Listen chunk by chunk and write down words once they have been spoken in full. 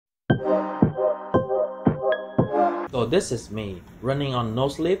So this is me running on no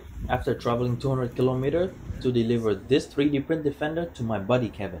sleep after traveling 200 kilometers to deliver this 3D printed fender to my buddy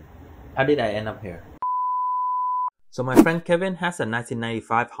Kevin. How did I end up here? So my friend Kevin has a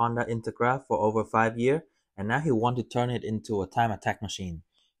 1995 Honda Integra for over 5 years, and now he wants to turn it into a time attack machine.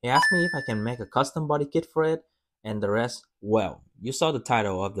 He asked me if I can make a custom body kit for it, and the rest, well, you saw the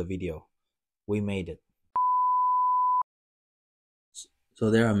title of the video. We made it. So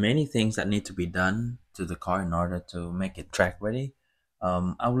there are many things that need to be done to the car in order to make it track ready.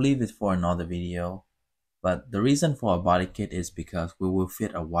 I'll leave it for another video. But the reason for a body kit is because we will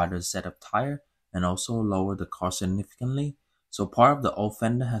fit a wider set of tire and also lower the car significantly. So part of the old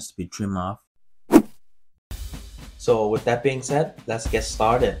fender has to be trimmed off. So with that being said, let's get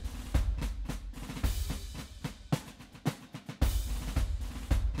started.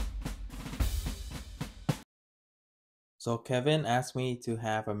 So Kevin asked me to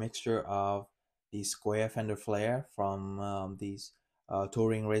have a mixture of the square fender flare from these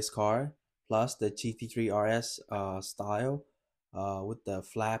touring race car plus the GT3 RS style with the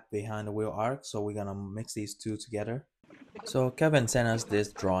flap behind the wheel arc. So we're gonna mix these two together. So Kevin sent us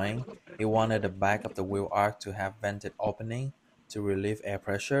this drawing. He wanted the back of the wheel arc to have vented opening to relieve air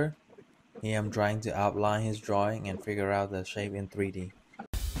pressure. Here I'm trying to outline his drawing and figure out the shape in 3D.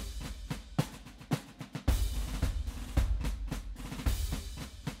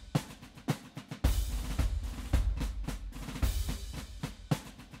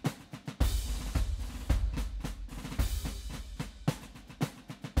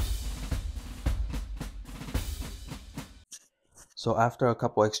 So after a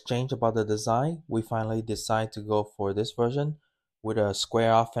couple exchange about the design, we finally decide to go for this version with a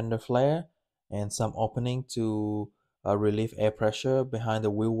square off fender flare and some opening to relieve air pressure behind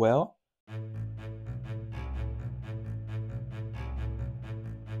the wheel well.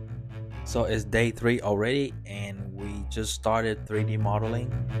 So it's day 3 already and we just started 3D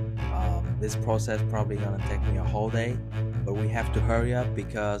modeling. This process probably gonna take me a whole day, but we have to hurry up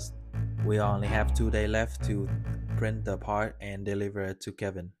because we only have 2 days left to print the part and deliver it to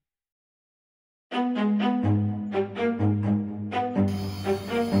Kevin.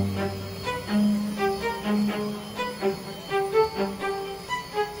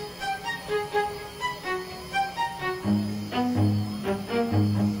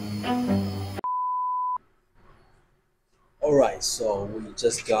 Alright, so we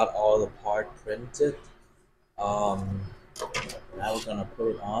just got all the part printed. Now we're gonna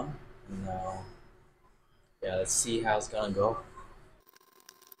put it on. And, yeah, let's see how it's gonna go.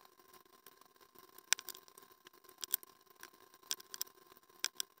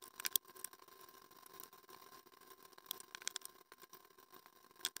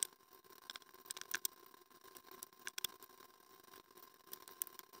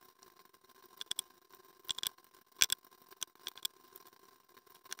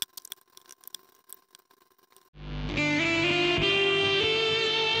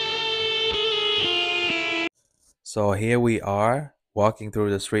 So here we are walking through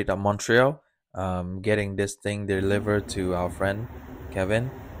the street of Montreal, getting this thing delivered to our friend Kevin,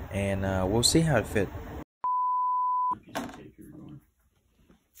 and we'll see how it fits.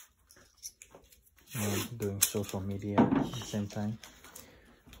 Doing social media at the same time.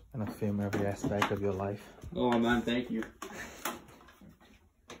 I'm gonna film every aspect of your life. Oh man, thank you.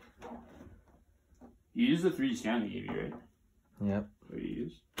 You use the 3D scan they gave you, right? Yep. What do you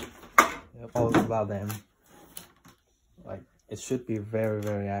use? Yep. All about them. Like, it should be very,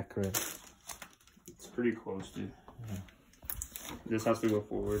 very accurate. It's pretty close, dude. Yeah. This has to go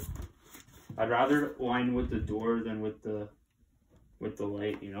forward. I'd rather line with the door than with the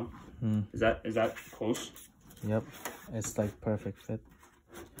light, you know? Is that close? Yep. It's like perfect fit.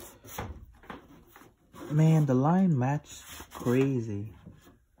 Man, the line matched crazy.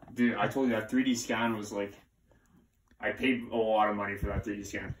 Dude, I told you that 3D scan was like, I paid a lot of money for that 3D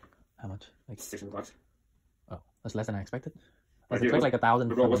scan. How much? Like $600. Oh, that's less than I expected. I Dude, expected like 1,000.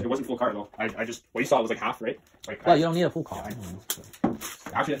 Bro, it wasn't full car though. I just, what you saw was like half, right? Like, well, you don't need a full car. Yeah,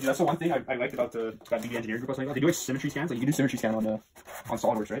 actually, that's the one thing I liked about that BD engineering group I was talking about. They do like symmetry scans. Like you can do symmetry scan on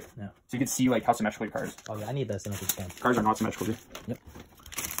SolidWorks, right? Yeah. So you can see like how symmetrical your car is. Oh yeah, I need the symmetry scan. Cars are not symmetrical, dude. Yep.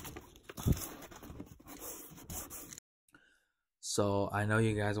 So I know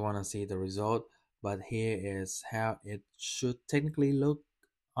you guys want to see the result, but here is how it should technically look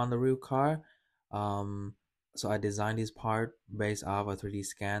on the real car. So I designed this part based off a 3D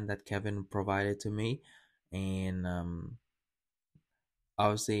scan that Kevin provided to me, and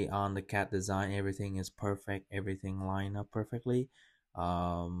obviously on the CAD design everything is perfect, everything lined up perfectly.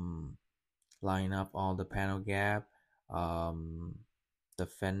 Line up all the panel gap, the the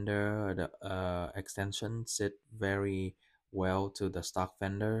fender, the extension sit very well to the stock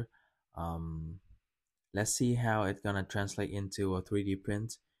fender. Let's see how it's gonna translate into a 3D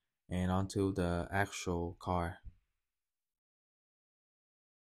print and onto the actual car.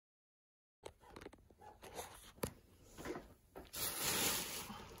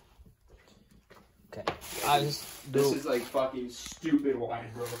 Okay, I just do. This is like fucking stupid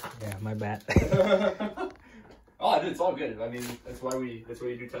wide, bro. Yeah, my bad. Oh, dude, it's all good. I mean, that's why you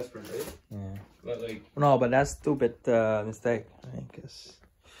do test print, right? Yeah. But like, No, but that's stupid mistake. I guess.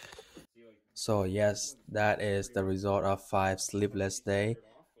 So yes, that is the result of 5 sleepless days.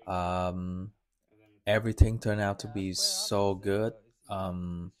 Everything turned out to be so good.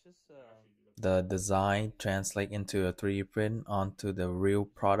 The design translate into a 3D print onto the real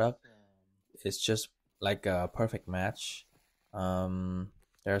product. It's just like a perfect match.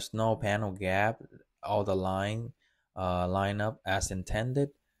 There's no panel gap. All the line up as intended.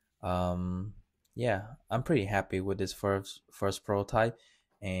 Yeah, I'm pretty happy with this first prototype,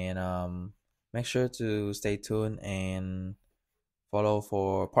 and make sure to stay tuned and follow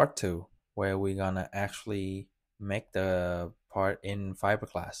for part 2, where we're gonna actually make the part in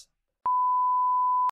fiberglass.